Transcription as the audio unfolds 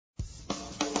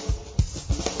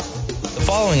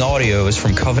following audio is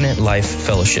from Covenant Life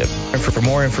Fellowship. And for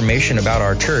more information about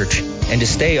our church and to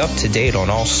stay up to date on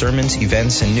all sermons,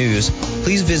 events, and news,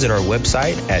 please visit our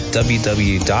website at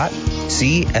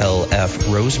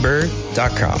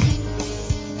www.clfroseburg.com.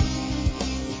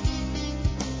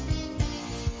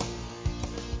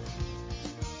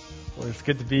 Well, it's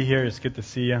good to be here. It's good to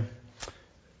see you.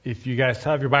 If you guys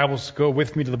have your Bibles, go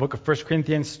with me to the book of 1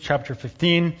 Corinthians chapter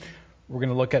 15. We're going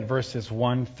to look at verses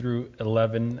 1 through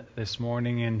 11 this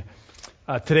morning. And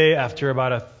today, after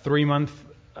about a 3-month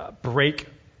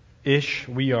break-ish,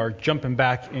 we are jumping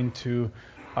back into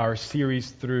our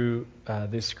series through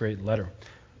this great letter.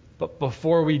 But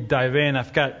before we dive in,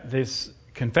 I've got this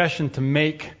confession to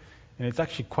make, and it's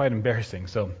actually quite embarrassing,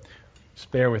 so just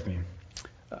bear with me.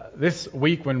 This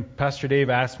week, when Pastor Dave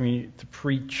asked me to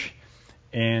preach,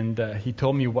 and he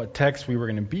told me what text we were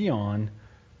going to be on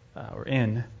or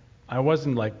in, I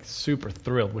wasn't super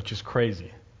thrilled, which is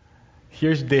crazy.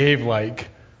 Here's Dave I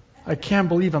can't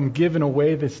believe I'm giving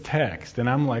away this text. And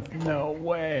I'm like, no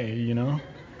way,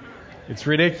 It's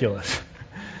ridiculous.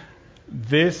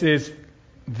 This is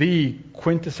the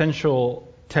quintessential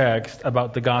text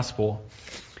about the gospel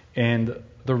and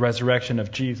the resurrection of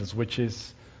Jesus, which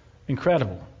is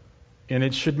incredible. And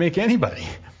it should make anybody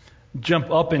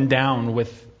jump up and down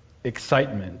with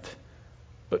excitement.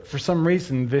 But for some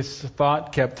reason, this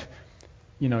thought kept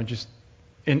just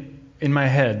in my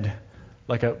head,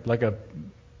 like a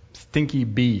stinky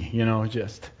bee,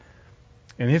 just.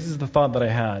 And this is the thought that I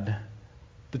had.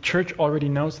 The church already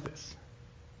knows this.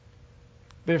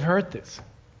 They've heard this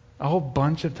a whole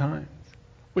bunch of times,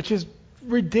 which is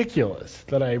ridiculous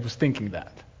that I was thinking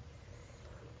that.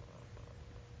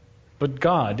 But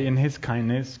God, in His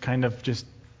kindness, kind of just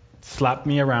slapped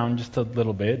me around just a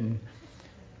little bit and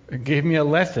gave me a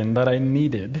lesson that I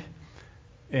needed.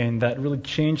 And that really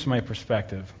changed my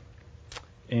perspective.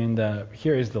 And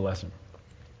here is the lesson.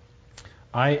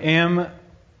 I am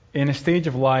in a stage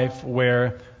of life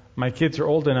where my kids are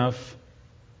old enough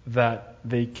that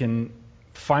they can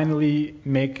finally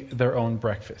make their own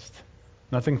breakfast.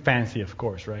 Nothing fancy, of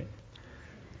course, right?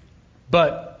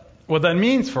 But what that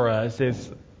means for us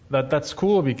is that that's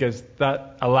cool because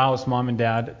that allows mom and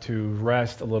dad to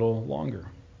rest a little longer.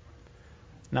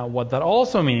 Now, what that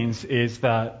also means is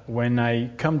that when I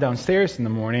come downstairs in the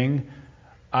morning,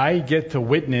 I get to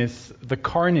witness the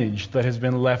carnage that has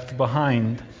been left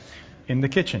behind in the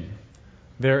kitchen.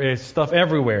 There is stuff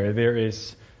everywhere. There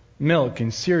is milk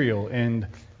and cereal and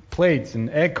plates and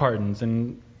egg cartons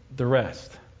and the rest.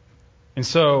 And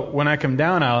so when I come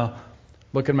down, I'll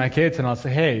look at my kids and I'll say,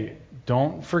 hey,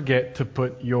 don't forget to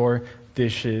put your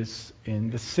dishes in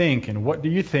the sink. And what do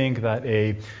you think that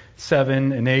a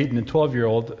 7, an 8, and a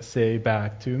 12-year-old say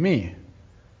back to me?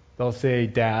 They'll say,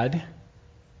 Dad,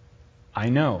 I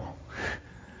know.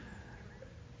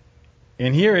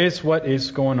 And here is what is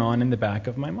going on in the back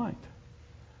of my mind.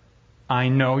 I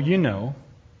know you know,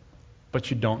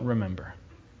 but you don't remember.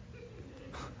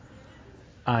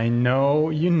 I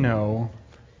know you know,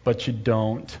 but you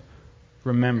don't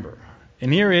remember.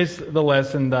 And here is the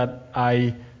lesson that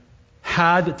I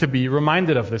had to be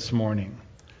reminded of this morning.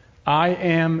 I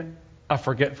am a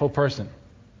forgetful person.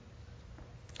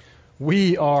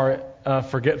 We are a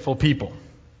forgetful people.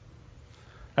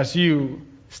 As you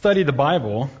study the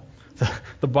Bible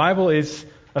is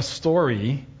a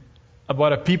story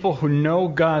about a people who know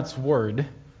God's Word,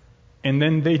 and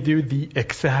then they do the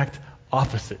exact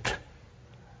opposite.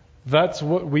 That's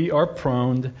what we are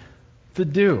prone to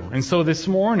do. And so this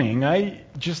morning, I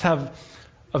just have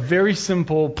a very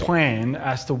simple plan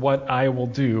as to what I will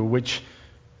do, which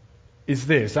is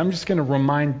this. I'm just going to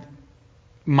remind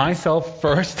myself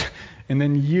first, and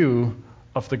then you,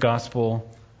 of the gospel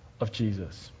of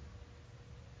Jesus.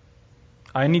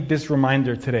 I need this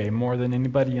reminder today more than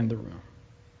anybody in the room.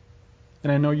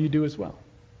 And I know you do as well.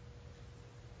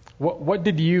 What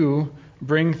did you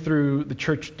bring through the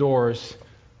church doors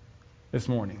this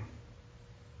morning?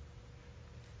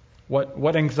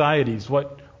 What anxieties,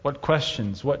 what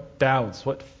questions, what doubts,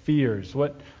 what fears,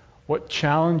 what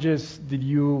challenges did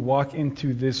you walk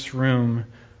into this room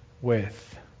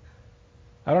with?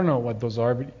 I don't know what those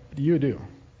are, but you do.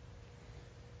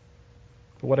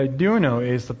 But what I do know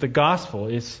is that the gospel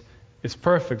is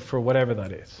perfect for whatever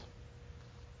that is.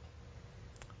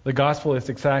 The gospel is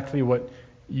exactly what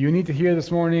you need to hear this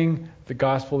morning. The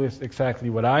gospel is exactly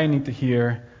what I need to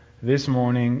hear this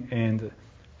morning and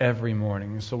every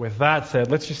morning. So with that said,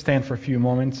 let's just stand for a few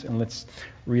moments and let's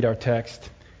read our text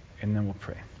and then we'll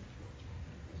pray.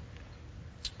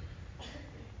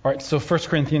 All right, so 1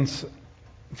 Corinthians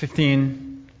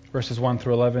 15, verses 1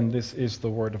 through 11, this is the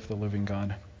word of the living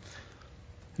God.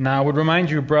 Now I would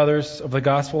remind you, brothers, of the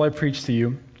gospel I preached to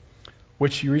you,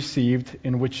 which you received,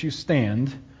 in which you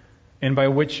stand, and by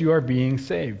which you are being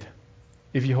saved,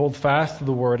 if you hold fast to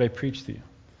the word I preached to you,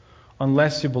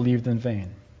 unless you believed in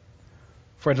vain.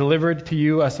 For I delivered to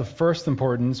you as of first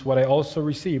importance what I also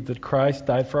received, that Christ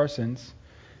died for our sins,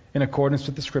 in accordance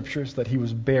with the Scriptures, that he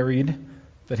was buried,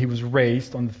 that he was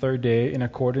raised on the third day in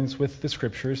accordance with the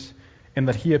Scriptures, and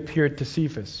that he appeared to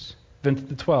Cephas, then to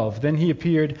the 12. Then he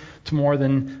appeared to more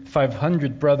than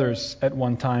 500 brothers at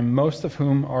one time, most of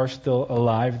whom are still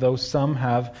alive, though some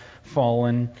have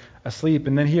fallen asleep.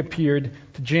 And then he appeared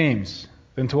to James,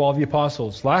 then to all the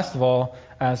apostles. Last of all,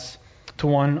 as to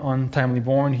one untimely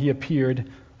born, he appeared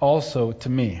also to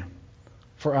me.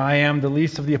 For I am the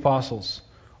least of the apostles,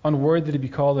 unworthy to be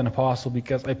called an apostle,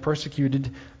 because I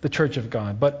persecuted the church of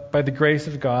God. But by the grace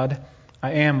of God,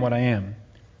 I am what I am.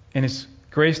 And his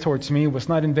grace towards me was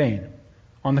not in vain.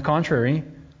 On the contrary,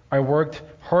 I worked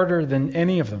harder than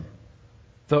any of them,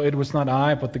 though it was not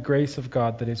I, but the grace of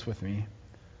God that is with me.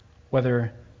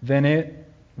 Whether then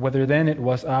it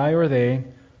was I or they,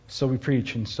 so we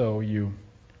preach, and so you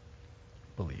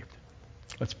believed.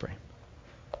 Let's pray.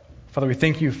 Father, we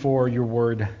thank you for your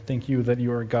word. Thank you that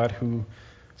you are a God who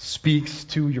speaks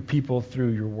to your people through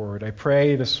your word. I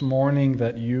pray this morning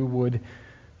that you would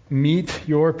meet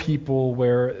your people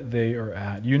where they are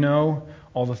at. You know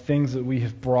all the things that we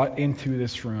have brought into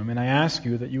this room, and I ask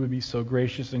you that you would be so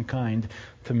gracious and kind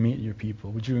to meet your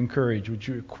people. Would you encourage? Would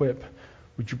you equip?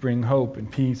 Would you bring hope and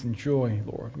peace and joy,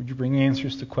 Lord? Would you bring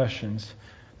answers to questions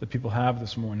that people have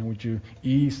this morning? Would you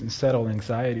ease and settle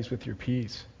anxieties with your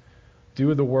peace?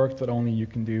 Do the work that only you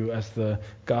can do as the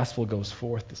gospel goes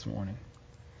forth this morning.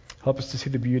 Help us to see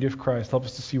the beauty of Christ. Help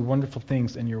us to see wonderful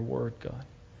things in your word, God.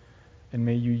 And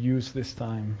may you use this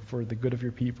time for the good of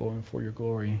your people and for your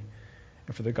glory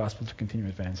and for the gospel to continue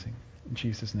advancing. In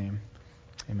Jesus' name,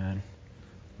 amen.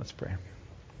 Let's pray.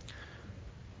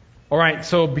 All right,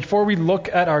 so before we look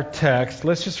at our text,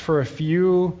 let's just for a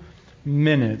few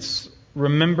minutes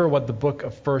remember what the book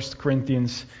of 1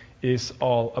 Corinthians is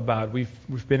all about. We've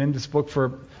been in this book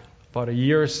for about a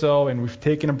year or so, and we've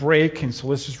taken a break, and so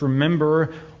let's just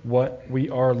remember what we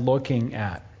are looking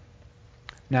at.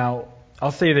 Now,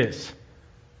 I'll say this.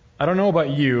 I don't know about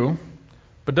you,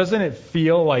 but doesn't it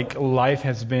feel like life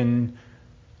has been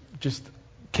just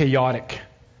chaotic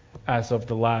as of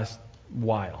the last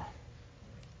while?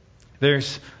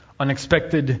 There's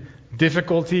unexpected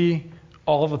difficulty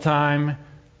all the time.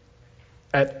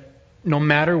 No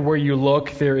matter where you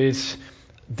look, there is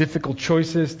difficult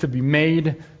choices to be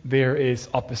made. There is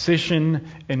opposition,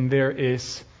 and there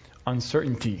is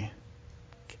uncertainty.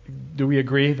 Do we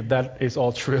agree that that is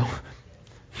all true?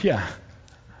 Yeah.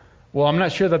 Well, I'm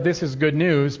not sure that this is good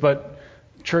news, but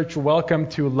church, welcome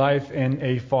to life in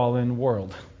a fallen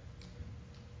world.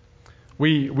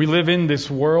 We live in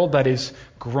this world that is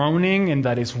groaning and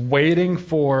that is waiting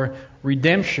for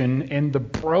redemption, and the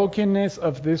brokenness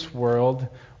of this world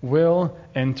will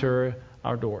enter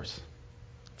our doors.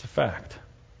 It's a fact.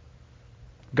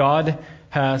 God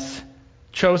has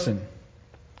chosen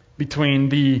between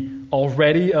the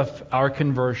already of our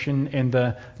conversion and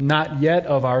the not yet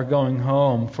of our going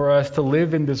home for us to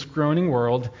live in this groaning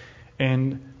world,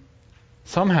 and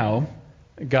somehow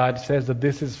God says that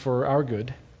this is for our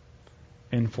good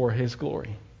and for His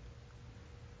glory.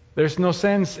 There's no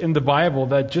sense in the Bible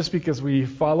that just because we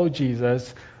follow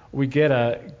Jesus, we get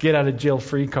a get out of jail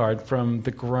free card from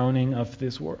the groaning of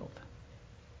this world.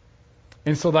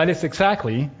 And so that is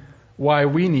exactly why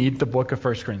we need the book of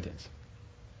 1 Corinthians.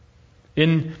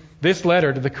 In this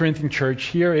letter to the Corinthian church,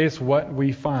 here is what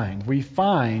we find. We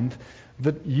find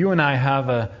that you and I have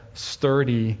a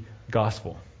sturdy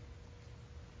gospel.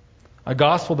 A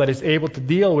gospel that is able to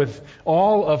deal with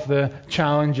all of the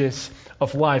challenges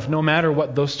of life, no matter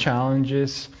what those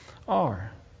challenges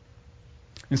are.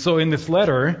 And so in this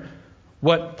letter,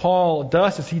 what Paul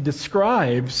does is he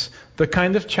describes the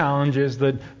kind of challenges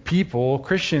that people,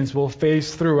 Christians, will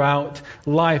face throughout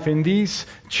life. And these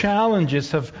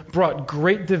challenges have brought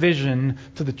great division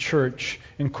to the church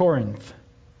in Corinth.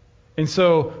 And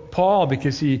so Paul,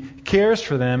 because he cares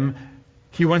for them,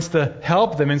 he wants to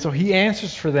help them. And so he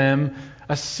answers for them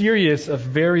a series of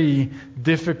very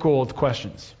difficult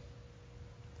questions.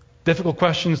 Difficult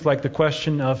questions like the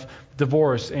question of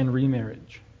divorce and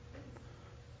remarriage.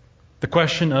 The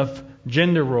question of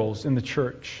gender roles in the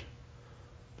church.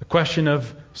 The question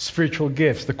of spiritual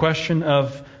gifts. The question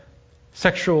of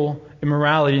sexual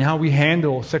immorality and how we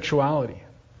handle sexuality.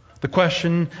 The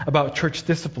question about church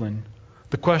discipline.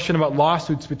 The question about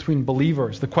lawsuits between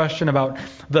believers. The question about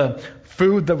the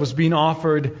food that was being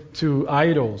offered to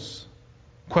idols.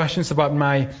 Questions about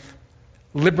my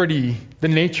liberty, the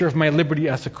nature of my liberty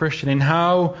as a Christian, and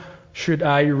how should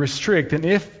I restrict,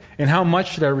 and how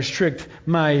much should I restrict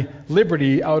my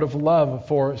liberty out of love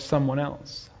for someone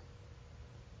else?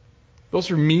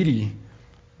 Those are meaty,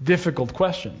 difficult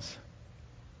questions.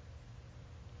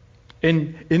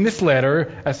 In this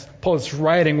letter, as Paul is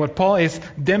writing, what Paul is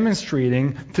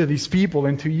demonstrating to these people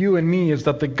and to you and me is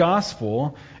that the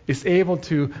gospel is able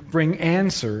to bring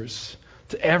answers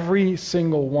to every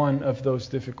single one of those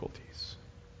difficulties.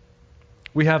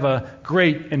 We have a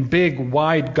great and big,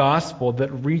 wide gospel that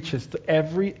reaches to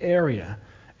every area,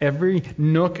 every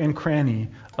nook and cranny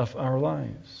of our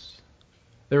lives.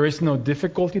 There is no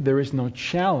difficulty, there is no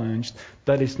challenge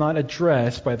that is not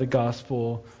addressed by the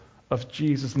gospel of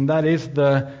Jesus. And that is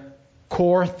the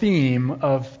core theme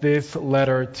of this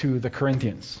letter to the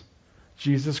Corinthians.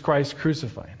 Jesus Christ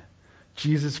crucified.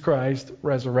 Jesus Christ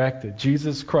resurrected.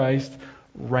 Jesus Christ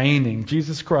reigning.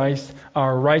 Jesus Christ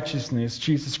our righteousness.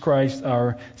 Jesus Christ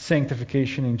our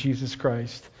sanctification. And Jesus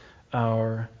Christ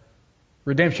our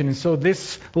redemption. And so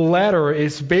this letter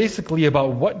is basically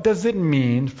about what does it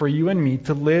mean for you and me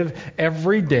to live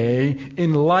every day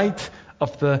in light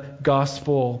of the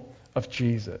gospel of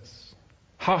Jesus.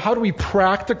 How do we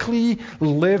practically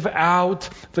live out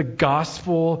the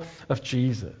gospel of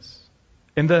Jesus?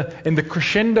 And the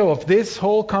crescendo of this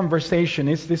whole conversation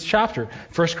is this chapter,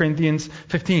 1 Corinthians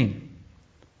 15.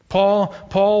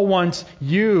 Paul wants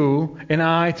you and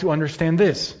I to understand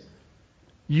this.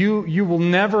 You will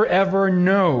never ever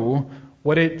know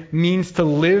what it means to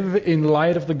live in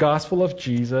light of the gospel of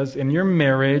Jesus in your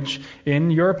marriage,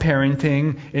 in your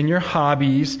parenting, in your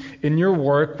hobbies, in your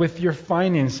work, with your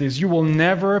finances. You will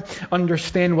never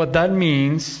understand what that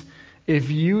means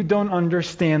if you don't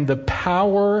understand the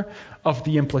power of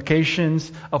the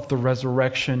implications of the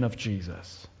resurrection of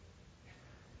Jesus.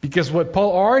 Because what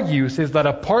Paul argues is that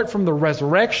apart from the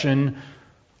resurrection,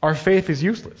 our faith is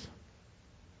useless.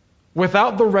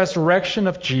 Without the resurrection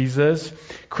of Jesus,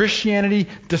 Christianity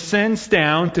descends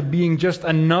down to being just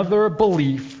another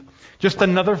belief, just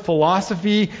another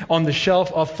philosophy on the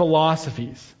shelf of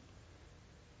philosophies.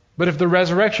 But if the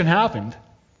resurrection happened,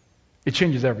 it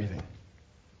changes everything.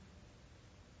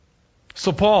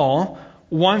 So Paul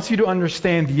wants you to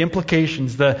understand the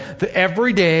implications, the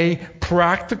everyday,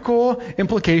 practical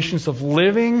implications of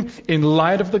living in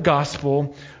light of the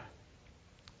gospel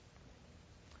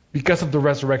because of the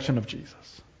resurrection of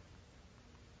Jesus.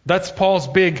 That's Paul's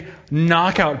big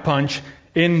knockout punch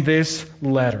in this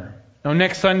letter. Now,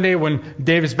 next Sunday, when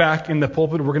Dave is back in the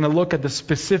pulpit, we're going to look at the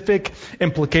specific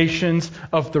implications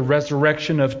of the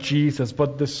resurrection of Jesus.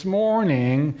 But this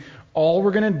morning, all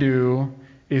we're going to do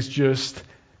is just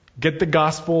get the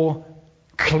gospel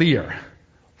clear.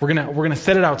 We're going to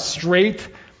set it out straight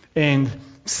and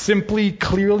simply,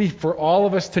 clearly for all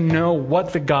of us to know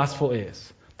what the gospel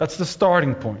is. That's the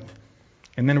starting point.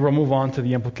 And then we'll move on to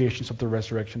the implications of the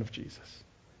resurrection of Jesus.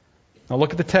 Now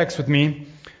look at the text with me.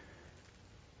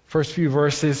 First few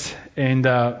verses. And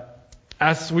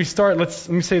as we start, let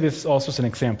me say this also as an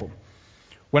example.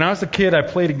 When I was a kid, I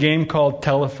played a game called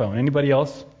Telephone. Anybody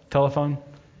else? Telephone?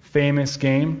 Famous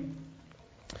game.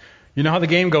 You know how the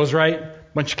game goes, right?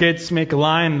 Bunch of kids make a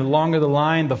line, and the longer the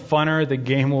line, the funner the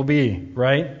game will be,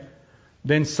 right?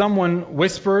 Then someone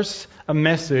whispers a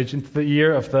message into the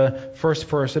ear of the first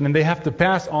person, and they have to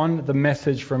pass on the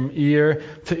message from ear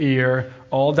to ear,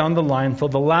 all down the line, until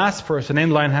the last person in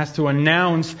line has to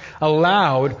announce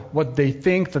aloud what they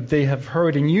think that they have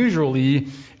heard. And usually,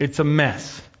 it's a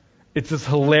mess. It's this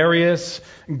hilarious,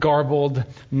 garbled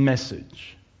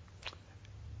message.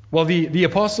 Well, the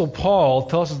Apostle Paul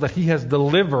tells us that he has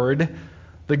delivered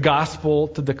the gospel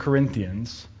to the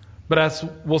Corinthians. But as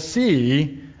we'll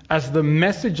see, as the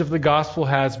message of the gospel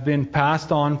has been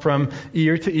passed on from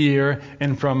ear to ear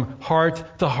and from heart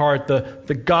to heart,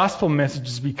 the gospel message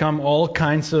has become all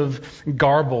kinds of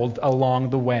garbled along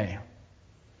the way.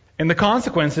 And the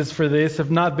consequences for this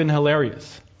have not been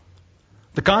hilarious.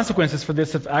 The consequences for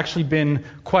this have actually been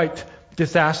quite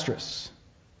disastrous.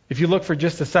 If you look for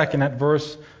just a second at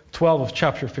verse 12 of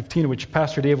chapter 15, which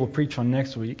Pastor Dave will preach on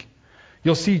next week,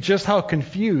 you'll see just how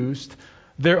confused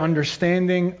their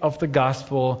understanding of the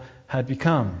gospel had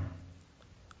become.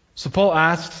 So Paul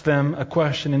asks them a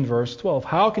question in verse 12.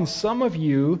 How can some of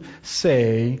you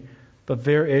say that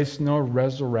there is no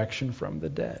resurrection from the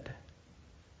dead?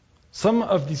 Some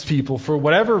of these people, for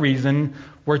whatever reason,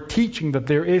 were teaching that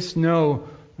there is no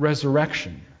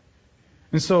resurrection.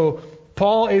 And so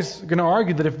Paul is going to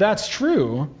argue that if that's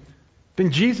true,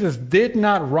 then Jesus did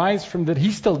not rise from the dead.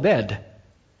 He's still dead.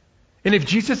 And if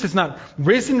Jesus is not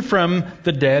risen from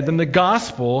the dead, then the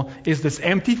gospel is this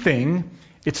empty thing.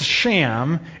 It's a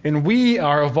sham, and we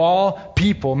are, of all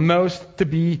people, most to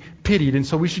be pitied. And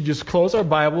so we should just close our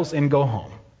Bibles and go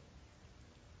home.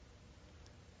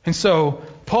 And so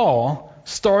Paul,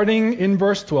 starting in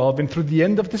verse 12 and through the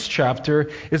end of this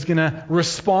chapter, is going to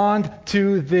respond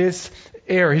to this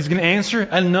error. He's going to answer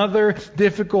another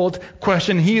difficult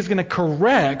question. He is going to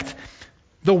correct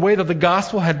the way that the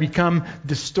gospel had become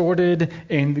distorted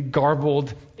and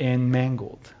garbled and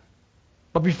mangled.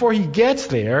 But before he gets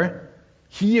there,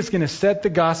 he is going to set the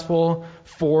gospel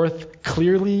forth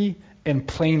clearly and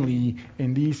plainly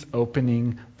in these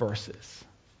opening verses.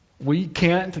 We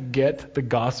can't get the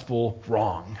gospel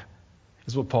wrong,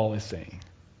 is what Paul is saying.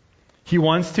 He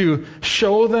wants to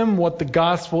show them what the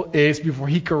gospel is before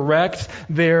he corrects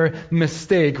their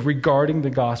mistake regarding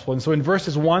the gospel. And so in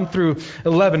verses 1 through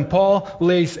 11, Paul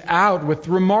lays out with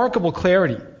remarkable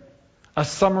clarity a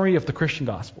summary of the Christian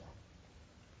gospel.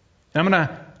 And I'm going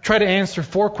to try to answer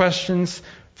 4 questions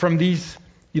from these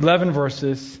 11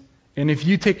 verses. And if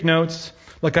you take notes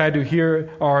like I do,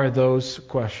 here are those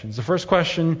questions. The first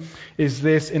question is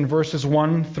this: in verses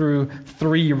 1 through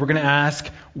 3, we're going to ask,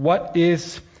 what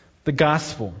is the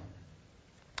gospel?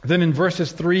 Then in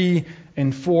verses 3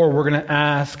 and 4, we're going to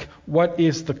ask, what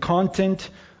is the content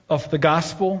of the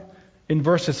gospel? In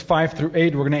verses 5 through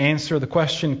 8, we're going to answer the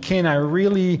question, can I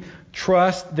really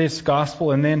trust this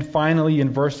gospel? And then finally in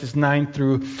verses 9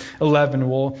 through 11,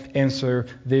 we'll answer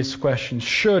this question,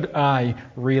 should I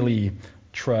really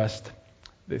trust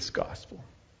this gospel?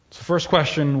 So first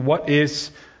question, what is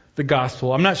the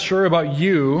gospel? I'm not sure about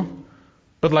you,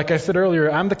 but like I said earlier,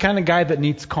 I'm the kind of guy that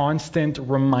needs constant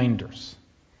reminders.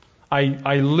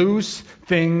 I lose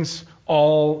things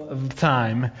all the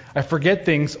time. I forget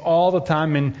things all the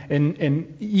time,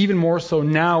 and even more so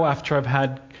now after I've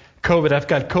had COVID. I've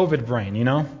got COVID brain, you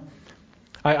know?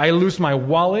 I lose my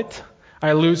wallet.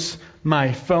 I lose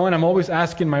my phone. I'm always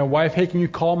asking my wife, hey, can you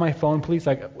call my phone, please?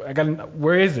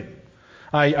 Where is it?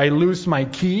 I lose my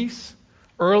keys.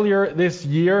 Earlier this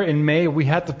year in May, we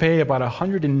had to pay about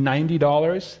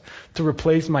 $190 to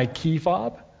replace my key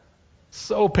fob.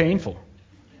 So painful.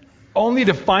 Only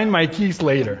to find my keys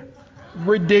later.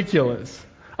 Ridiculous.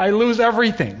 I lose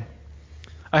everything.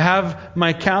 I have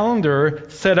my calendar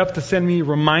set up to send me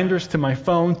reminders to my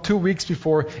phone 2 weeks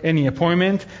before any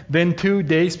appointment, then 2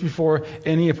 days before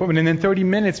any appointment, and then 30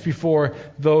 minutes before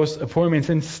those appointments,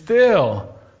 and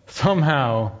still,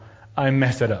 somehow, I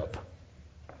mess it up.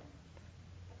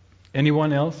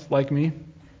 Anyone else like me?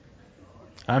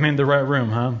 I'm in the right room,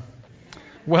 huh?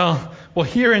 Well,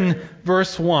 here in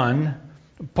verse 1,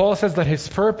 Paul says that his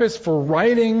purpose for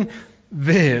writing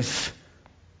this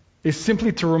is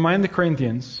simply to remind the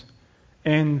Corinthians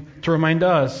and to remind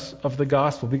us of the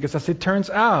gospel. Because as it turns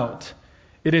out,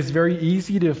 it is very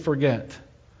easy to forget,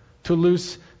 to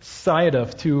lose sight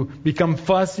of, to become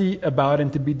fuzzy about,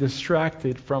 and to be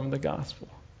distracted from the gospel.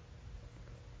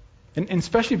 And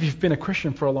especially if you've been a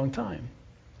Christian for a long time.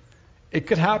 It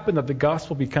could happen that the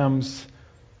gospel becomes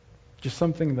just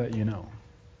something that you know.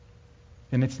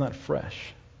 And it's not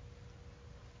fresh.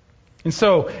 And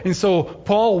so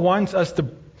Paul wants us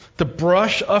to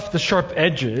brush off the sharp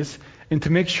edges and to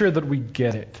make sure that we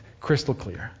get it crystal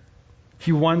clear.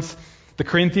 He wants the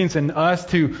Corinthians and us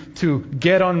to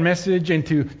get on message and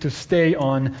to stay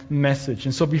on message.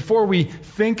 And so before we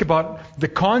think about the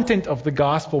content of the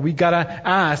gospel, we got to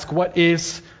ask, what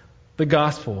is the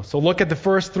gospel? So look at the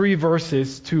first 3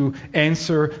 verses to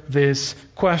answer this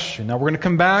question. Now we're going to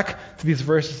come back to these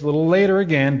verses a little later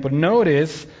again, but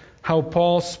notice how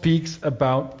Paul speaks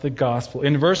about the gospel.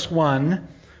 In verse 1,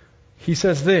 he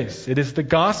says this: it is the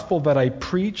gospel that I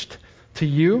preached to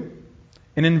you.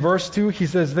 And in verse 2, he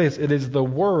says this: it is the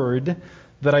word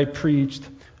that I preached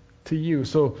to you.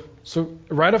 So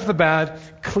right off the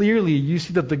bat, clearly you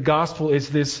see that the gospel is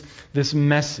this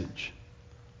message.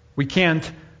 We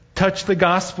can't touch the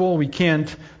gospel. We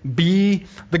can't be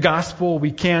the gospel.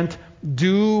 We can't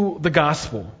do the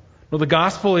gospel. No, the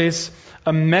gospel is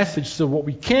a message. So what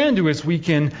we can do is we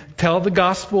can tell the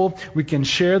gospel, we can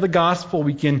share the gospel,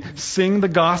 we can sing the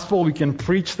gospel, we can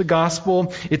preach the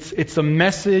gospel. It's a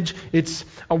message, it's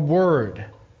a word.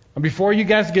 And before you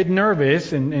guys get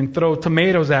nervous and throw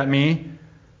tomatoes at me,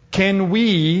 can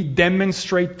we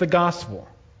demonstrate the gospel?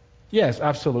 Yes,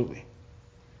 absolutely.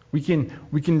 We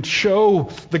can show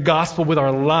the gospel with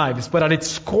our lives, but at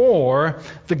its core,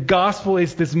 the gospel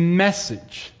is this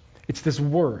message. It's this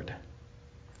word.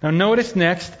 Now notice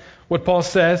next what Paul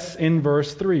says in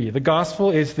verse 3. The gospel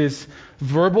is this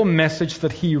verbal message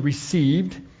that he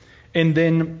received and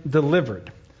then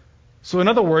delivered. So in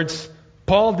other words,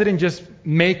 Paul didn't just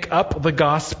make up the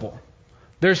gospel.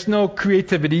 There's no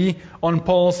creativity on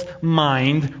Paul's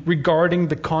mind regarding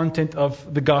the content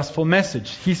of the gospel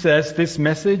message. He says, this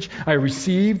message I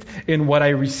received, in what I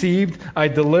received, I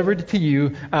delivered to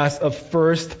you as of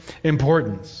first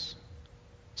importance.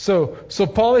 So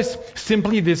Paul is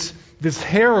simply this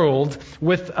herald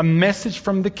with a message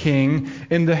from the king,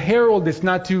 and the herald is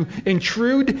not to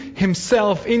intrude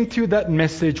himself into that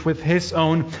message with his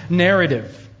own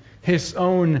narrative, his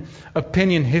own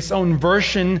opinion, his own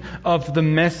version of the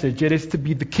message. It is to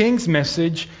be the king's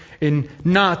message and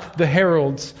not the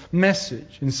herald's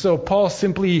message. And so Paul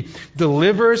simply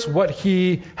delivers what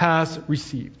he has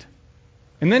received.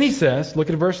 And then he says, look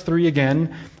at verse 3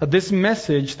 again, that this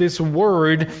message, this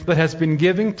word that has been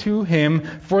given to him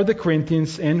for the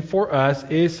Corinthians and for us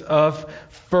is of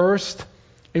first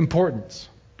importance.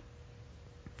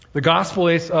 The gospel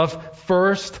is of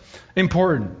first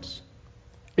importance.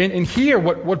 And here,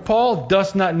 what Paul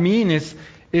does not mean is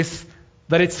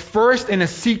that it's first in a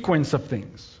sequence of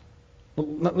things.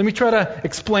 Let me try to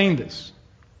explain this.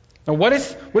 Now, what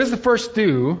does the first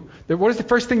do? What is the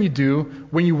first thing you do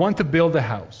when you want to build a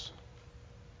house?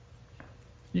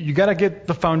 You got to get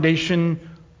the foundation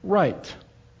right.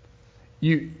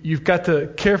 You've got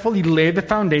to carefully lay the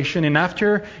foundation, and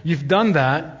after you've done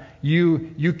that,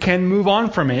 you can move on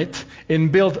from it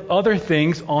and build other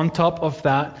things on top of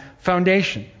that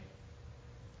foundation.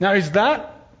 Now, is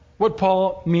that what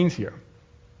Paul means here?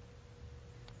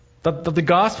 That the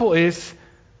gospel is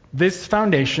this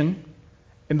foundation,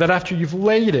 and that after you've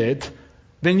laid it,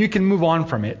 then you can move on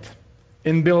from it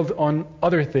and build on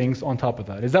other things on top of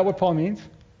that. Is that what Paul means?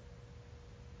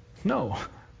 No.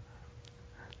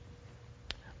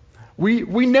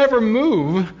 We never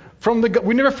move from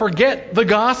we never forget the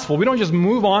gospel. We don't just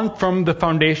move on from the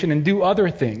foundation and do other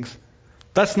things.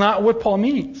 That's not what Paul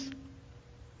means.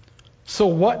 So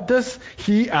what does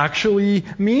he actually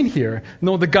mean here?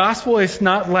 No, the gospel is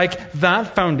not like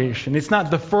that foundation. It's not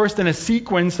the first in a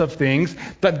sequence of things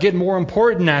that get more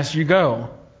important as you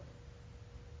go.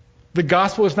 The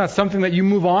gospel is not something that you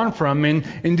move on from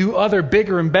and do other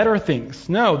bigger and better things.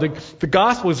 No, the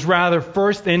gospel is rather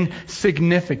first in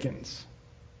significance.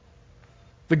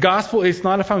 The gospel is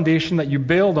not a foundation that you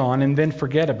build on and then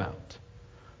forget about.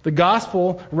 The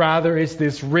gospel, rather, is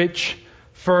this rich,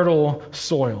 fertile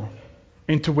soil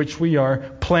into which we are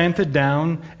planted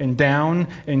down and down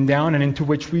and down, and into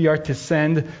which we are to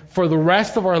send for the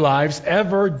rest of our lives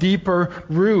ever deeper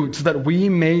roots that we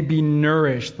may be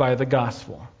nourished by the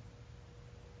gospel.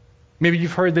 Maybe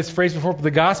you've heard this phrase before, but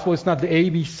the gospel is not the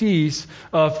ABCs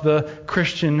of the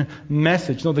Christian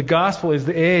message. No, the gospel is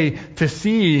the A to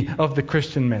C of the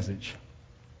Christian message.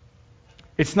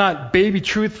 It's not baby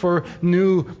truth for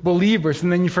new believers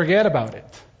and then you forget about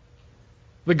it.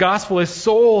 The gospel is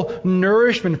soul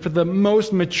nourishment for the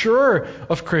most mature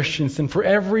of Christians and for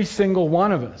every single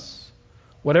one of us,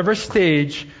 whatever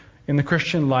stage in the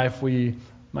Christian life we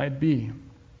might be.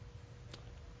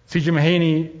 C.J.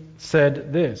 Mahaney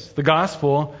said this: the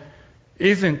gospel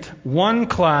isn't one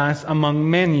class among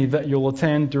many that you'll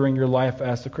attend during your life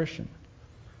as a Christian.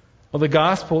 Well, the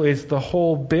gospel is the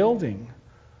whole building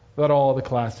that all the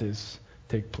classes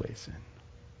take place in.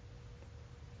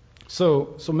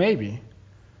 So maybe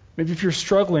if you're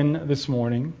struggling this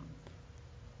morning,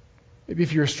 maybe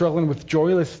if you're struggling with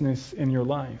joylessness in your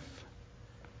life,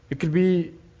 it could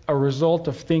be a result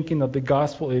of thinking that the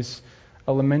gospel is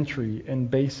elementary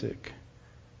and basic,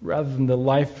 rather than the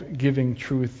life-giving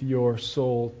truth your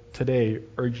soul today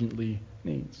urgently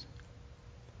needs.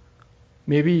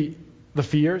 Maybe the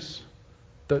fears,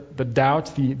 the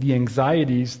doubts, the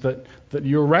anxieties that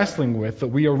you're wrestling with, that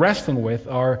we are wrestling with,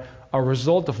 are a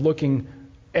result of looking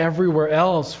everywhere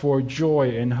else for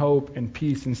joy and hope and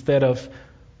peace instead of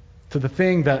to the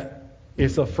thing that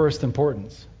is of first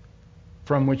importance,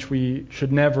 from which we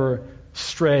should never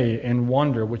stray and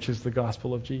wander, which is the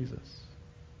gospel of Jesus.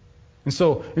 And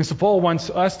so Paul wants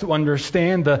us to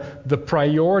understand the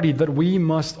priority that we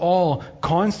must all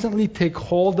constantly take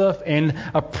hold of and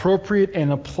appropriate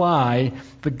and apply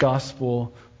the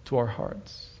gospel to our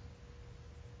hearts.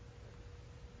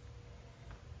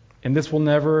 And this will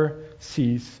never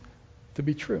cease to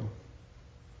be true.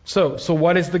 So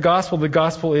what is the gospel? The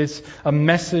gospel is a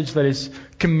message that is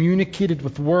communicated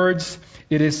with words.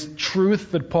 It is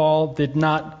truth that Paul did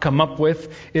not come up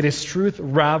with. It is truth,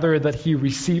 rather, that he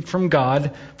received from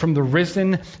God, from the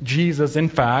risen Jesus, in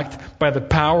fact, by the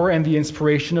power and the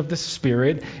inspiration of the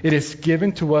Spirit. It is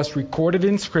given to us, recorded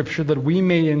in Scripture, that we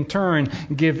may in turn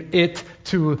give it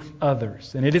to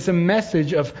others. And it is a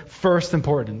message of first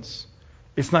importance.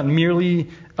 It's not merely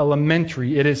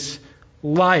elementary. It is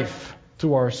life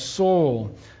to our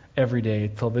soul every day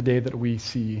till the day that we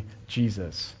see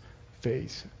Jesus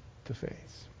face to face.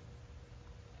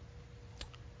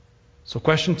 So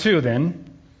question 2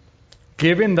 then,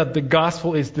 given that the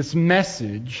gospel is this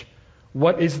message,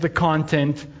 what is the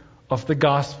content of the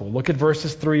gospel? Look at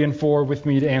verses 3 and 4 with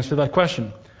me to answer that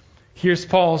question. Here's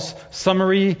Paul's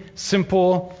summary,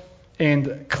 simple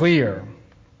and clear.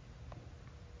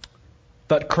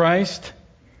 That Christ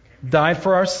died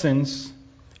for our sins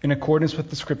in accordance with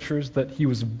the Scriptures, that he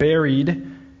was buried,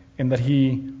 and that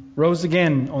he rose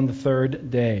again on the third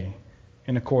day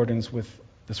in accordance with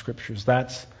the Scriptures.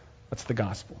 That's the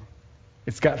gospel.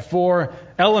 It's got 4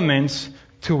 elements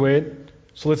to it,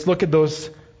 so let's look at those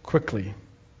quickly.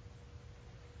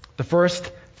 The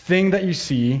first thing that you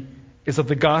see is that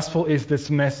the gospel is this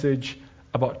message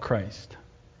about Christ.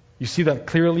 You see that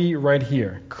clearly right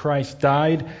here. Christ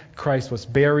died, Christ was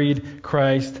buried,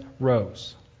 Christ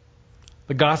rose.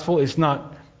 The gospel is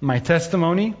not my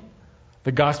testimony.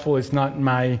 The gospel is not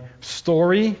my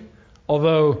story.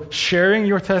 Although sharing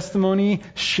your testimony,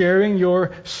 sharing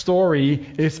your story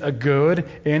is a good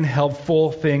and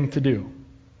helpful thing to do.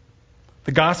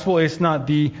 The gospel is not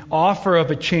the offer of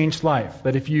a changed life,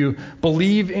 that if you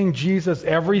believe in Jesus,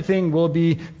 everything will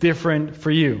be different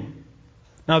for you.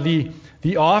 Now, the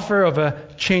offer of a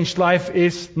changed life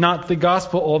is not the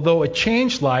gospel, although a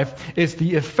changed life is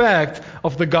the effect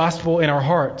of the gospel in our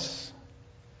hearts.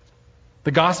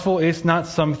 The gospel is not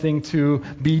something to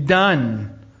be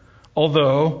done,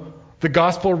 although the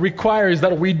gospel requires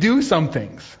that we do some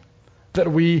things,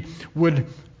 that we would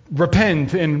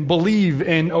repent and believe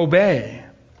and obey.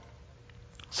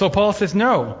 So Paul says,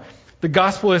 no, the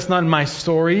gospel is not my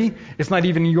story. It's not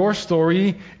even your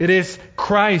story. It is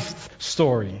Christ's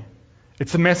story.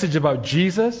 It's a message about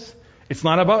Jesus. It's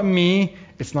not about me.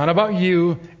 It's not about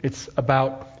you. It's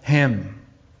about him.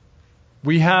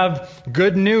 We have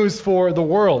good news for the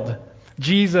world.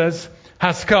 Jesus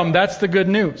has come. That's the good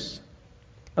news.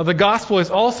 Now, the gospel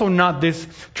is also not this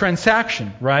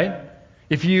transaction, right?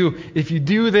 If you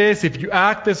do this, if you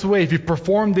act this way, if you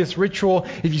perform this ritual,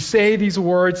 if you say these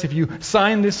words, if you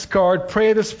sign this card,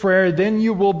 pray this prayer, then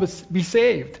you will be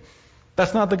saved.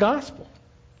 That's not the gospel.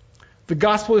 The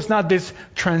gospel is not this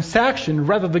transaction.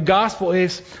 Rather, the gospel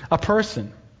is a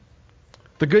person.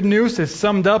 The good news is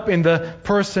summed up in the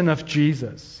person of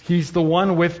Jesus. He's the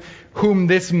one with whom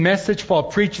this message Paul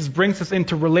preaches brings us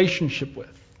into relationship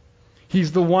with.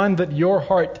 He's the one that your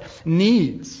heart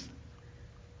needs.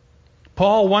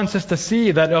 Paul wants us to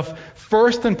see that of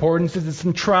first importance is the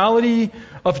centrality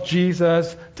of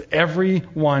Jesus to every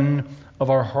one of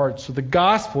our hearts. So the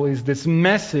gospel is this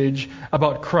message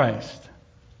about Christ.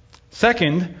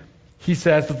 Second, he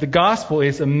says that the gospel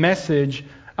is a message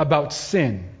about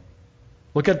sin.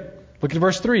 Look at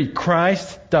verse 3.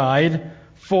 Christ died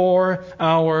for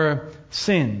our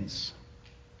sins.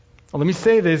 Well, let me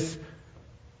say this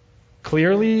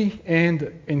clearly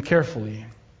and carefully.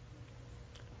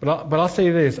 But I'll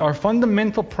say this. Our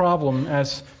fundamental problem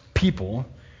as people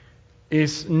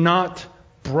is not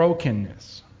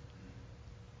brokenness.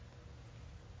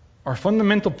 Our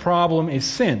fundamental problem is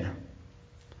sin.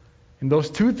 And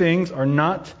those two things are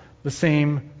not the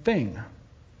same thing.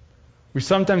 We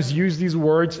sometimes use these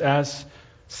words as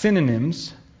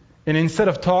synonyms, and instead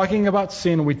of talking about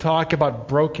sin, we talk about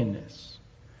brokenness.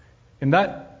 And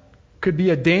that could be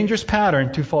a dangerous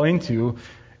pattern to fall into,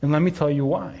 and let me tell you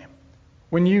why.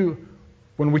 When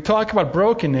we talk about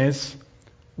brokenness,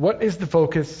 what is the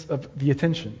focus of the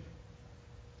attention?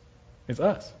 It's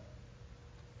us.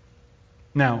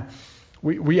 Now,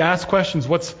 we ask questions,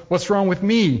 what's wrong with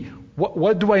me?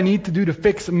 What do I need to do to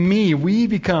fix me? We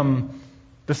become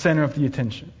the center of the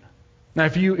attention. Now,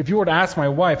 if you were to ask my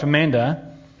wife,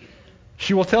 Amanda,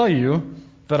 she will tell you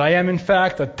that I am in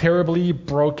fact a terribly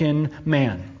broken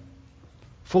man,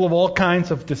 full of all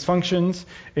kinds of dysfunctions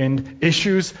and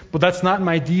issues, but that's not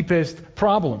my deepest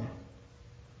problem.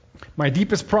 My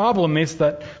deepest problem is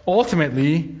that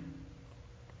ultimately,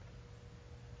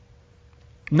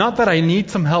 not that I need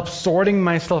some help sorting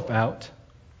myself out.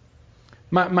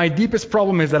 My deepest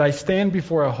problem is that I stand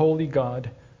before a holy God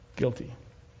guilty.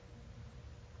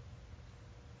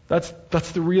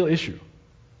 That's the real issue.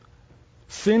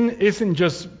 Sin isn't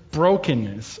just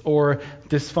brokenness or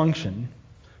dysfunction.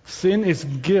 Sin is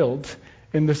guilt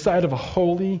in the sight of a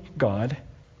holy God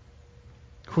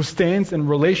who stands in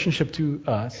relationship to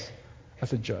us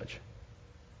as a judge.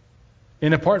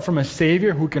 And apart from a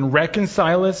Savior who can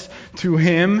reconcile us to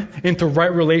Him into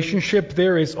right relationship,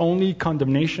 there is only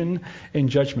condemnation and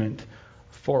judgment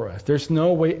for us. There's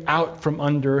no way out from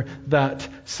under that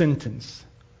sentence.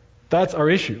 That's our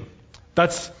issue.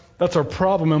 That's our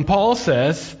problem. And Paul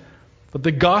says But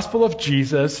the gospel of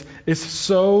Jesus is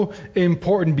so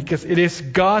important because it is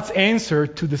God's answer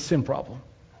to the sin problem.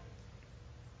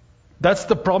 That's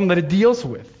the problem that it deals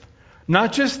with.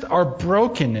 Not just our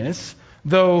brokenness,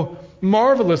 though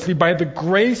marvelously by the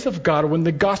grace of God, when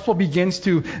the gospel begins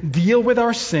to deal with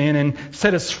our sin and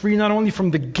set us free not only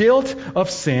from the guilt of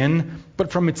sin,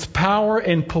 but from its power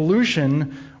and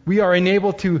pollution, we are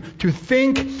enabled to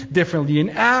think differently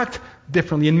and act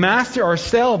differently and master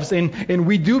ourselves, and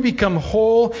we do become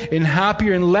whole and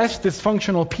happier and less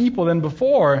dysfunctional people than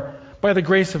before by the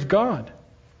grace of God.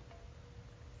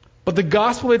 But the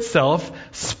gospel itself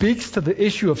speaks to the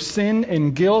issue of sin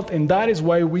and guilt, and that is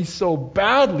why we so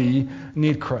badly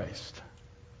need Christ.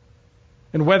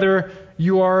 And whether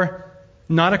you are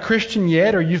not a Christian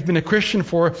yet or you've been a Christian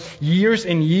for years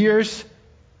and years,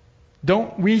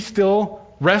 don't we still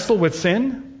wrestle with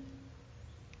sin?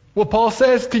 Well, Paul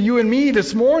says to you and me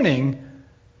this morning,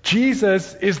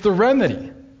 Jesus is the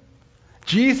remedy.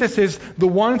 Jesus is the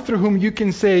one through whom you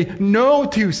can say no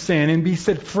to sin and be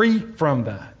set free from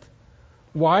that.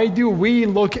 Why do we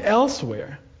look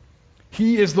elsewhere?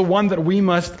 He is the one that we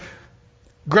must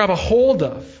grab a hold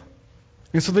of.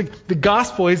 And so the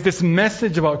gospel is this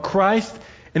message about Christ,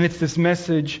 and it's this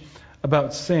message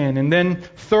about sin. And then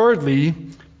thirdly,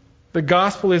 the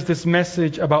gospel is this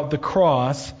message about the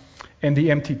cross and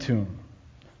the empty tomb.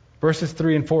 Verses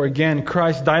 3 and 4 again,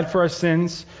 Christ died for our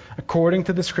sins according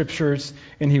to the Scriptures,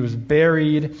 and He was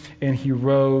buried, and He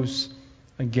rose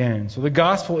again. So the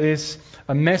gospel is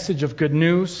a message of good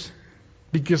news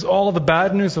because all the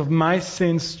bad news of my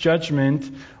sin's judgment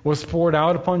was poured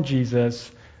out upon Jesus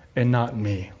and not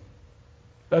me.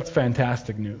 That's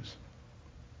fantastic news.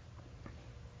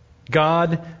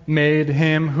 God made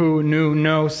Him who knew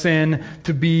no sin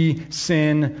to be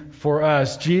sin for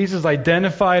us. Jesus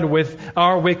identified with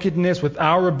our wickedness, with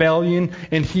our rebellion,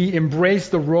 and He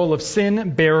embraced the role of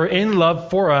sin bearer in love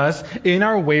for us in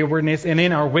our waywardness and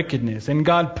in our wickedness. And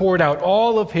God poured out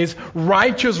all of His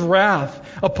righteous wrath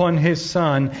upon His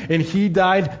Son, and He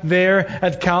died there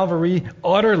at Calvary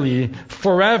utterly,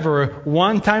 forever,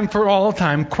 one time for all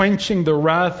time, quenching the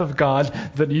wrath of God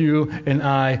that you and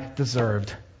I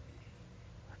deserved.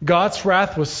 God's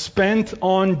wrath was spent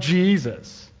on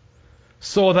Jesus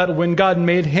so that when God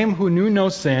made Him who knew no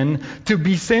sin to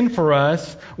be sin for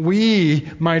us, we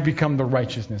might become the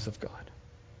righteousness of God.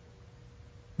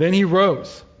 Then He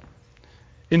rose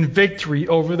in victory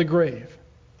over the grave,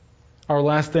 our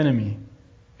last enemy.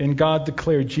 And God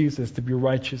declared Jesus to be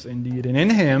righteous indeed. And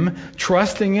in Him,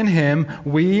 trusting in Him,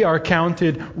 we are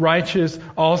counted righteous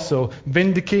also,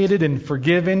 vindicated and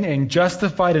forgiven and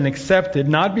justified and accepted,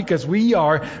 not because we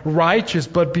are righteous,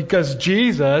 but because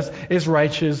Jesus is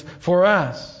righteous for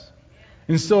us.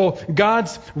 And so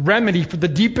God's remedy for the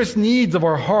deepest needs of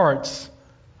our hearts,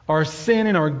 our sin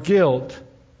and our guilt,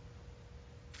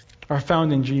 are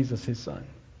found in Jesus, His Son.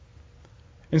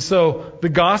 And so the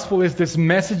gospel is this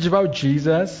message about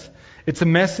Jesus. It's a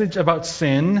message about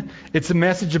sin. It's a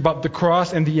message about the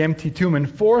cross and the empty tomb. And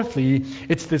fourthly,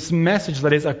 it's this message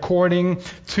that is according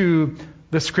to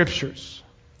the Scriptures.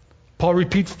 Paul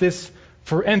repeats this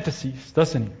for emphasis,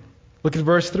 doesn't he? Look at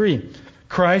verse 3.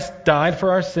 Christ died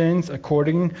for our sins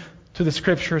according to the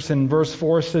Scriptures. And verse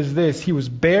 4 says this: He was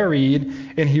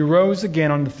buried and He rose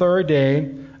again on the third day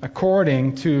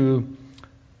according to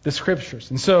the Scriptures.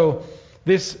 And so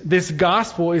this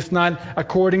gospel is not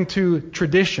according to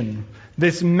tradition.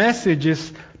 This message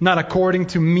is not according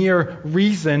to mere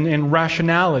reason and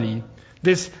rationality.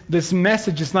 This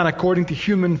message is not according to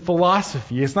human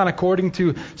philosophy. It's not according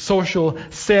to social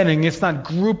setting. It's not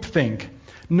groupthink.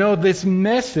 No, this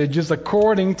message is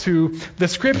according to the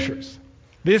Scriptures.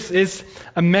 This is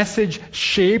a message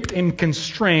shaped and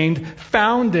constrained,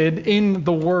 founded in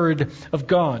the Word of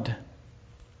God.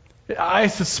 I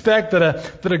suspect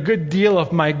that a good deal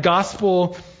of my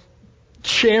gospel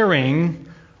sharing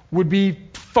would be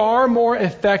far more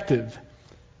effective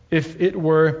if it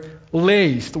were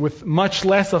laced with much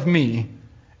less of me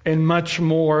and much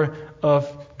more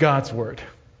of God's Word.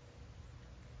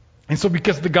 And so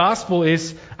because the gospel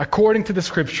is according to the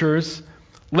Scriptures,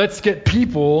 let's get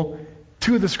people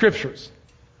to the Scriptures.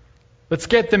 Let's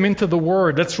get them into the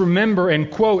Word. Let's remember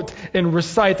and quote and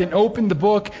recite and open the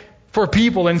book for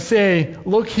people and say,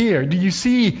 look here, do you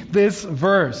see this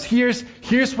verse? Here's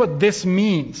what this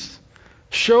means.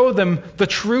 Show them the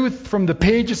truth from the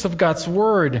pages of God's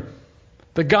Word.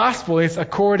 The gospel is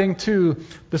according to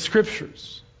the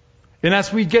Scriptures. And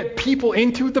as we get people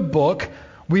into the book,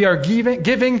 we are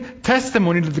giving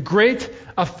testimony to the great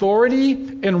authority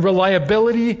and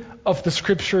reliability of the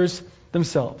Scriptures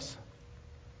themselves.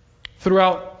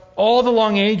 Throughout all the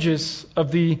long ages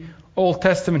of the Old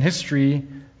Testament history,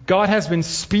 God has been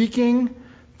speaking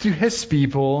to his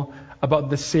people about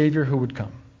the Savior who would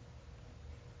come.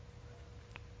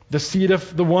 The seed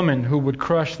of the woman who would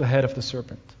crush the head of the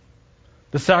serpent.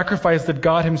 The sacrifice that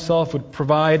God himself would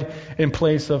provide in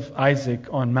place of Isaac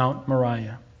on Mount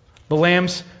Moriah. The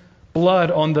lamb's blood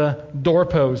on the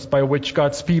doorpost by which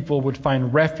God's people would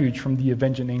find refuge from the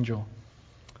avenging angel.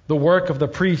 The work of the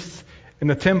priests in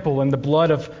the temple and the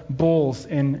blood of bulls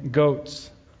and goats.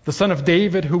 The Son of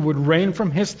David who would reign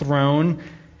from his throne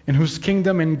and whose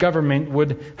kingdom and government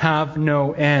would have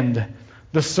no end.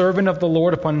 The servant of the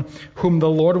Lord upon whom the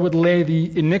Lord would lay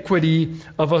the iniquity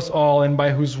of us all and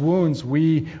by whose wounds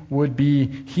we would be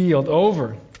healed.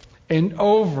 Over and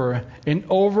over and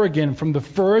over again, from the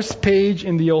first page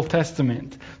in the Old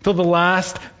Testament to the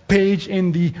last page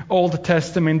in the Old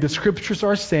Testament, the scriptures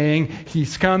are saying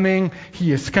he's coming,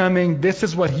 he is coming, this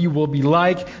is what he will be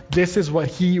like, this is what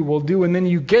he will do. And then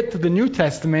you get to the New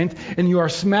Testament and you are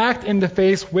smacked in the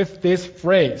face with this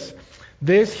phrase,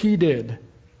 this he did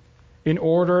in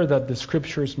order that the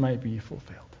scriptures might be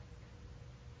fulfilled.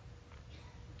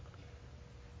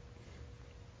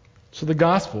 So the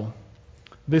gospel,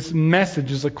 this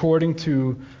message is according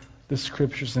to the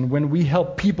scriptures. And when we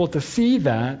help people to see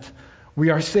that,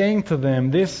 we are saying to them,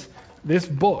 this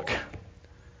book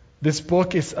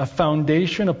is a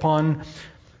foundation upon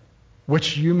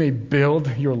which you may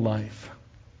build your life.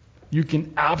 You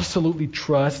can absolutely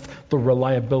trust the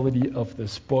reliability of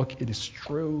this book. It is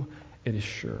true. It is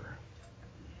sure.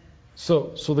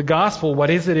 So the gospel, what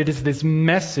is it? It is this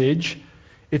message.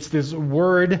 It's this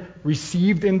word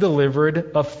received and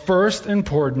delivered of first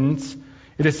importance.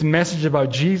 It is a message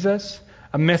about Jesus,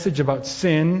 a message about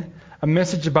sin, a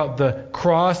message about the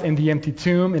cross and the empty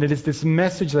tomb, and it is this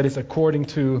message that is according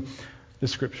to the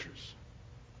scriptures.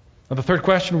 Now, the third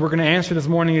question we're going to answer this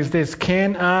morning is this: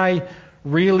 can I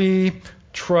really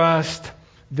trust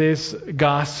this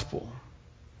gospel?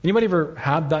 Anybody ever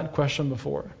had that question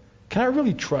before? Can I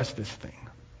really trust this thing?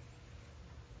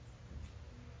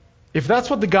 If that's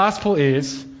what the gospel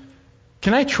is,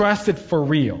 can I trust it for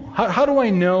real? How do I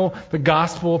know the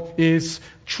gospel is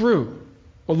true?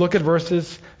 Well, look at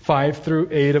verses 5 through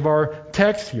 8 of our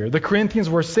text here. The Corinthians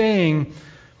were saying,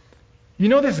 you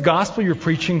know this gospel you're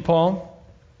preaching, Paul?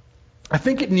 I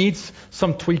think it needs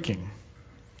some tweaking.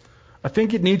 I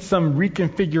think it needs some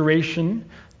reconfiguration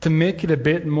to make it a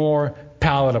bit more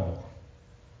palatable.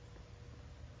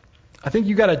 I think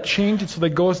you got to change it so that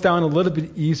it goes down a little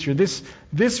bit easier.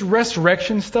 This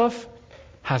resurrection stuff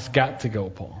has got to go,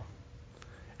 Paul.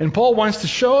 And Paul wants to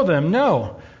show them,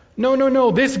 no.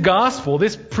 This gospel,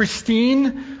 this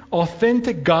pristine,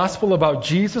 authentic gospel about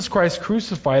Jesus Christ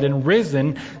crucified and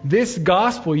risen, this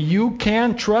gospel, you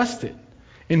can trust it.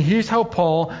 And here's how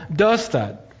Paul does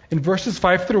that. In verses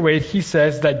 5 through 8, he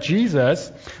says that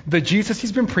the Jesus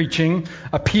he's been preaching,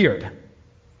 appeared.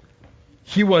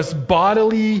 He was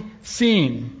bodily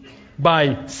seen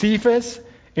by Cephas,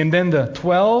 and then the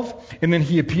 12, and then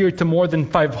he appeared to more than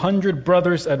 500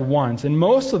 brothers at once. And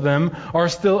most of them are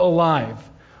still alive.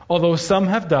 Although some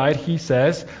have died, he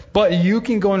says, but you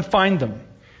can go and find them.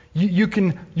 You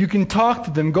can talk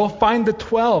to them. Go find the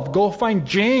 12. Go find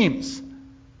James.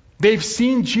 They've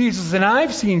seen Jesus, and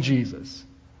I've seen Jesus.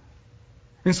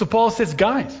 And so Paul says,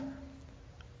 guys,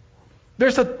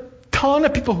 there's a ton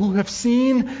of people who have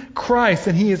seen Christ,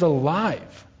 and he is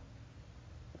alive.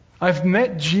 I've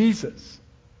met Jesus.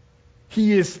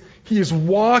 He is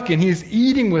walking. He is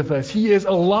eating with us. He is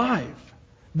alive.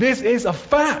 This is a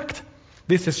fact.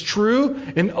 This is true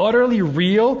and utterly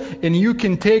real, and you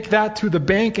can take that to the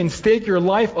bank and stake your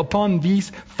life upon these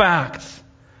facts.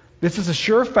 This is a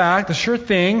sure fact, a sure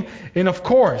thing, and of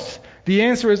course, the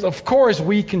answer is, of course,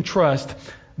 we can trust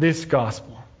this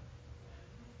gospel.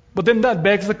 But then that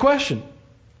begs the question,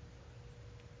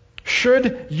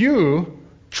 should you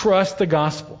trust the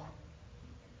gospel?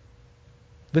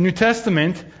 The New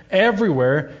Testament,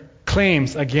 everywhere,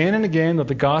 claims again and again that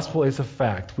the gospel is a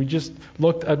fact. We just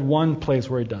looked at one place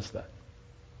where it does that.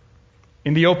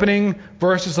 In the opening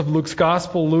verses of Luke's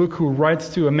gospel, Luke, who writes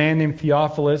to a man named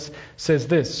Theophilus, says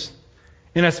this: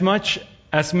 inasmuch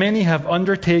as many have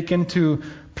undertaken to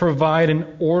provide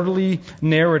an orderly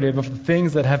narrative of the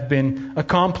things that have been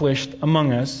accomplished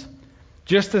among us,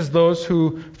 just as those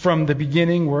who from the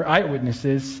beginning were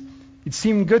eyewitnesses, it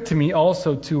seemed good to me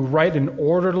also to write an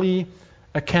orderly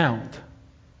account.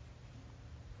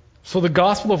 So the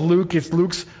Gospel of Luke is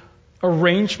Luke's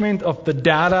arrangement of the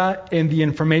data and the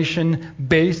information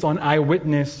based on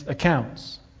eyewitness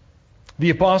accounts. The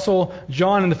Apostle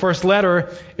John in the first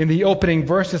letter, in the opening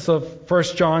verses of 1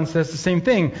 John, says the same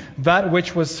thing. That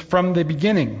which was from the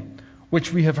beginning,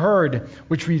 which we have heard,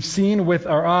 which we've seen with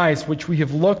our eyes, which we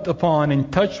have looked upon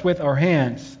and touched with our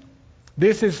hands.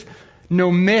 This is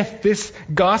no myth. This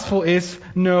gospel is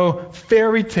no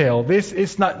fairy tale. This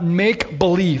is not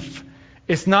make-believe.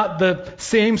 It's not the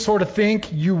same sort of thing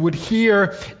you would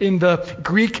hear in the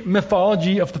Greek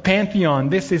mythology of the Pantheon.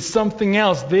 This is something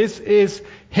else. This is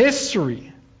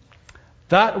history.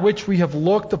 That which we have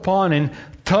looked upon and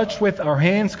touched with our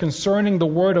hands concerning the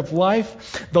word of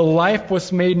life. The life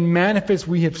was made manifest.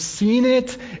 We have seen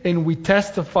it and we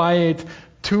testify it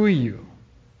to you.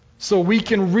 So we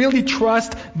can really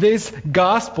trust this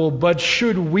gospel, but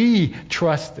should we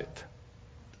trust it?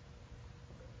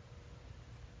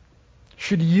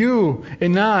 Should you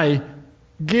and I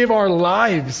give our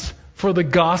lives for the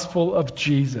gospel of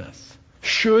Jesus?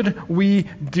 Should we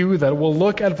do that? We'll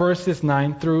look at verses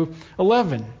 9 through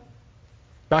 11.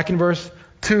 Back in verse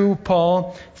 2,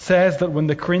 Paul says that when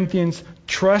the Corinthians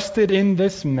trusted in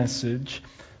this message,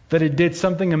 that it did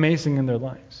something amazing in their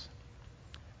lives.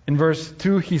 In verse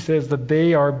 2, he says that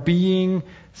they are being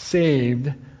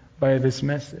saved by this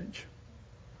message.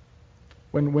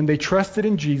 When they trusted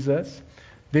in Jesus,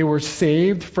 they were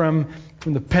saved from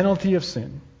the penalty of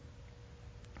sin.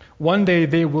 One day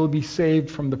they will be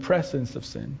saved from the presence of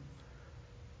sin.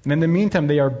 And in the meantime,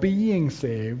 they are being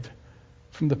saved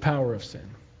from the power of sin.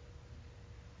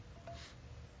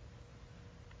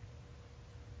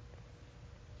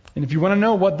 And if you want to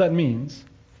know what that means,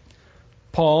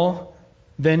 Paul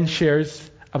then shares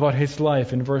about his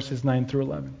life in verses 9 through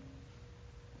 11.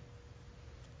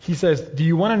 He says, do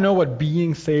you want to know what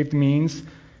being saved means?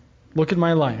 Look at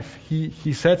my life.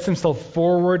 He sets himself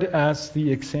forward as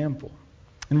the example.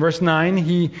 In verse 9,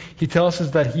 he tells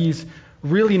us that he's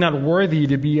really not worthy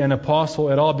to be an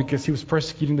apostle at all because he was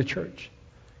persecuting the church.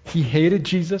 He hated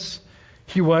Jesus.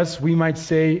 He was, we might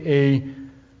say, a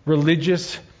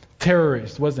religious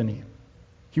terrorist, wasn't he?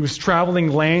 He was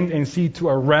traveling land and sea to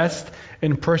arrest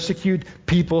and persecute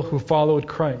people who followed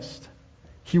Christ.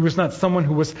 He was not someone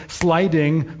who was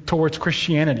sliding towards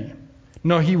Christianity.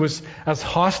 No, he was as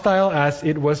hostile as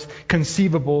it was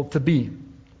conceivable to be.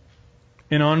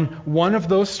 And on one of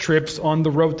those trips on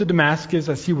the road to Damascus,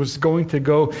 as he was going to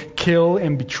go kill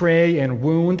and betray and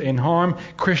wound and harm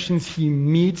Christians, he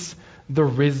meets the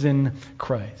risen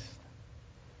Christ.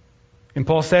 And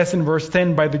Paul says in verse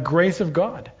 10, by the grace of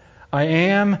God, I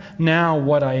am now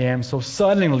what I am. So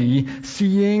suddenly,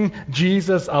 seeing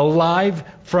Jesus alive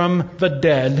from the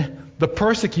dead, the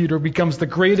persecutor becomes the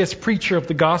greatest preacher of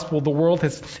the gospel the world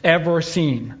has ever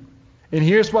seen. And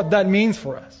here's what that means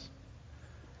for us.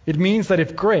 It means that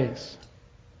if grace,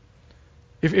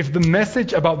 if the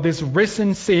message about this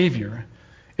risen Savior,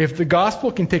 if the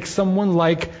gospel can take someone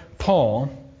like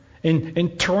Paul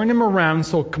and turn him around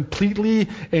so completely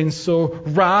and so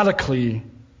radically,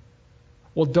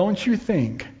 well, don't you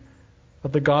think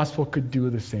that the gospel could do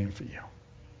the same for you?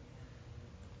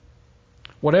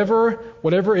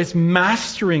 Whatever is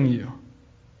mastering you,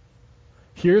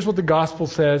 here's what the gospel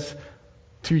says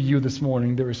to you this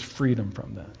morning. There is freedom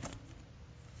from that.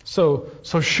 So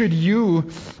should you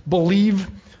believe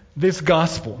this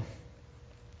gospel?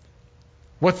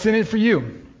 What's in it for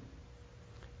you?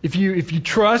 If you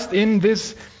trust in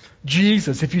this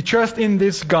Jesus, if you trust in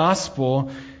this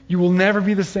gospel, you will never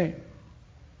be the same.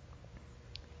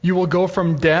 You will go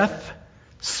from death,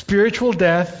 spiritual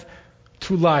death,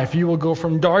 to life. You will go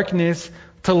from darkness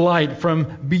to light,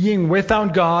 from being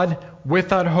without God,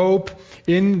 without hope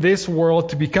in this world,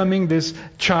 to becoming this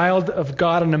child of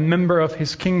God and a member of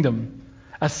His kingdom,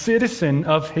 a citizen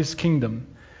of His kingdom.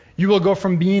 You will go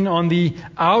from being on the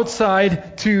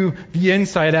outside to the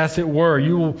inside, as it were.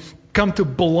 You will come to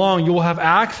belong. You will have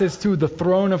access to the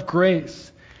throne of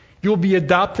grace. You will be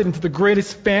adopted into the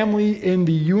greatest family in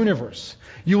the universe.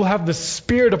 You will have the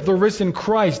Spirit of the risen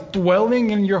Christ dwelling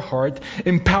in your heart,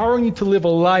 empowering you to live a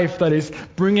life that is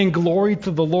bringing glory to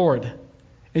the Lord.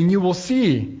 And you will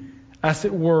see, as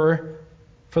it were,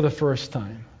 for the first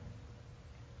time.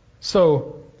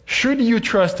 So, should you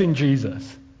trust in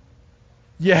Jesus?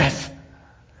 Yes.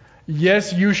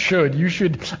 Yes, you should. You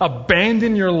should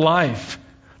abandon your life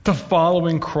to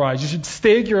following Christ. You should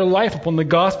stake your life upon the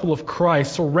gospel of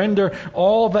Christ. Surrender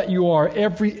all that you are,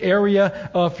 every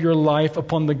area of your life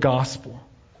upon the gospel.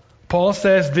 Paul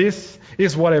says, this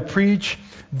is what I preach.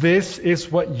 This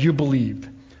is what you believe.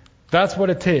 That's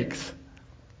what it takes.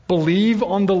 Believe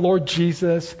on the Lord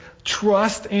Jesus.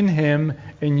 Trust in Him,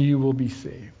 and you will be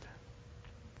saved.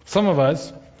 Some of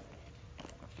us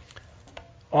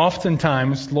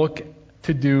oftentimes look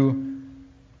to do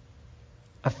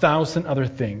 1,000 other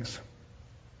things.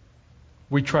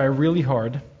 We try really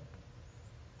hard.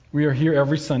 We are here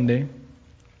every Sunday,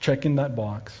 checking that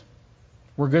box.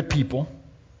 We're good people.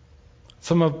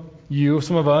 Some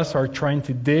of us are trying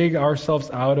to dig ourselves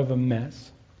out of a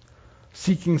mess,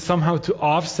 seeking somehow to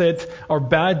offset our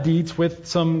bad deeds with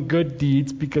some good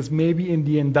deeds because maybe in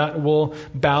the end that will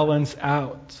balance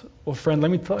out. Well, friend, let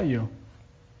me tell you,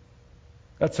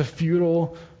 that's a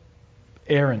futile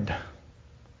errand.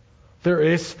 There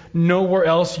is nowhere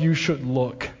else you should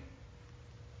look.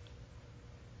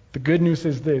 The good news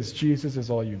is this: Jesus is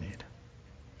all you need.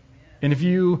 And if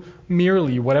you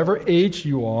merely, whatever age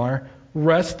you are,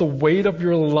 rest the weight of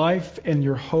your life and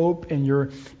your hope and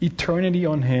your eternity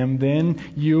on Him, then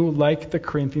you, like the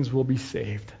Corinthians, will be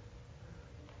saved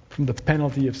from the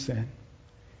penalty of sin.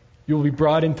 You will be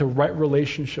brought into right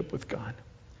relationship with God.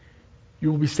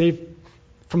 You will be saved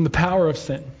from the power of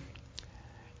sin.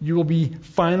 You will be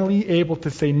finally able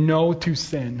to say no to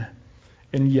sin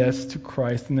and yes to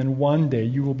Christ. And then one day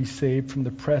you will be saved from the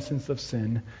presence of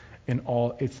sin and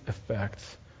all its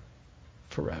effects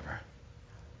forever.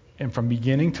 And from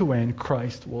beginning to end,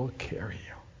 Christ will carry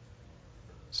you.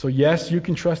 So yes, you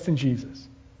can trust in Jesus.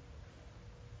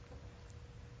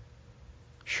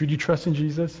 Should you trust in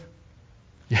Jesus?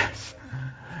 Yes.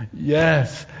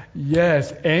 Yes.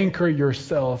 Yes. Anchor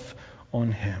yourself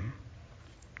on Him.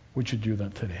 Would you do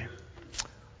that today?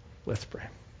 Let's pray.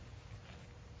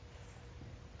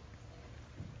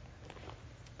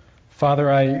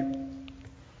 Father,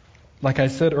 like I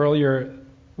said earlier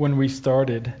when we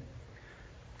started,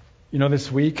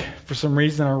 this week, for some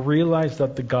reason, I realized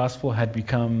that the gospel had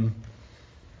become,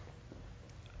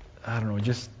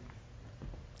 just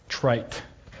trite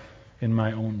in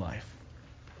my own life.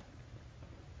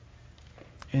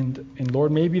 And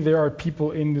Lord, maybe there are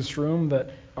people in this room that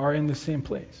are in the same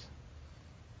place.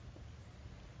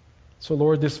 So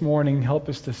Lord, this morning, help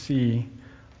us to see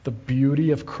the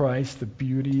beauty of Christ, the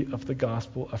beauty of the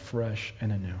gospel afresh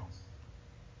and anew.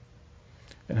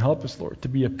 And help us, Lord, to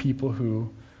be a people who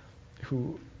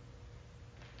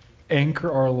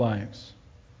anchor our lives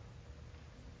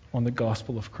on the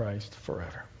gospel of Christ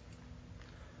forever.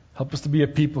 Help us to be a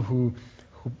people who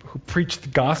preach the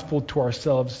gospel to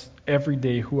ourselves every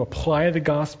day, who apply the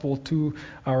gospel to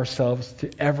ourselves, to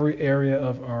every area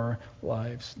of our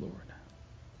lives, Lord.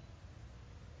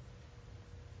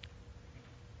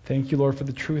 Thank you, Lord, for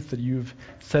the truth that you've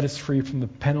set us free from the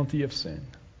penalty of sin.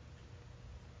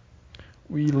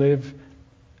 We live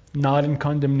not in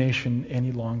condemnation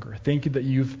any longer. Thank you that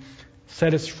you've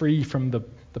set us free from the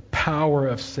power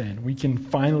of sin. We can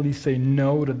finally say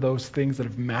no to those things that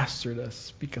have mastered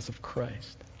us because of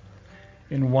Christ.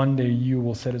 And one day you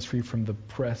will set us free from the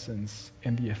presence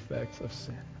and the effects of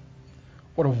sin.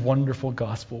 What a wonderful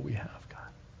gospel we have, God.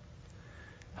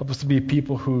 Help us to be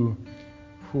people who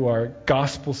are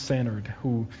gospel-centered,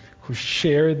 who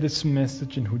share this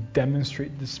message and who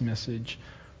demonstrate this message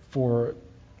for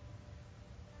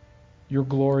your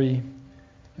glory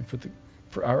and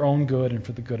for our own good and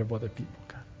for the good of other people,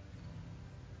 God.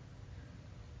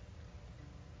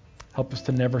 Help us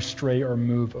to never stray or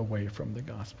move away from the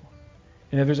gospel.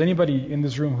 And if there's anybody in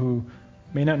this room who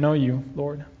may not know you,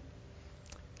 Lord,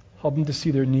 help them to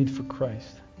see their need for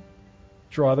Christ.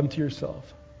 Draw them to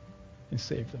yourself and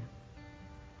save them.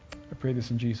 I pray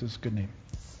this in Jesus' good name.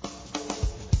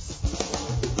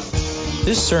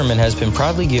 This sermon has been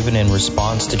proudly given in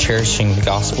response to cherishing the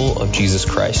gospel of Jesus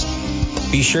Christ.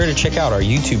 Be sure to check out our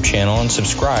YouTube channel and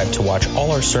subscribe to watch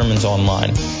all our sermons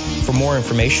online. For more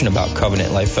information about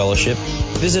Covenant Life Fellowship,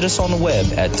 visit us on the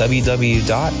web at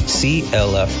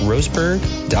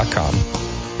www.clfroseburg.com.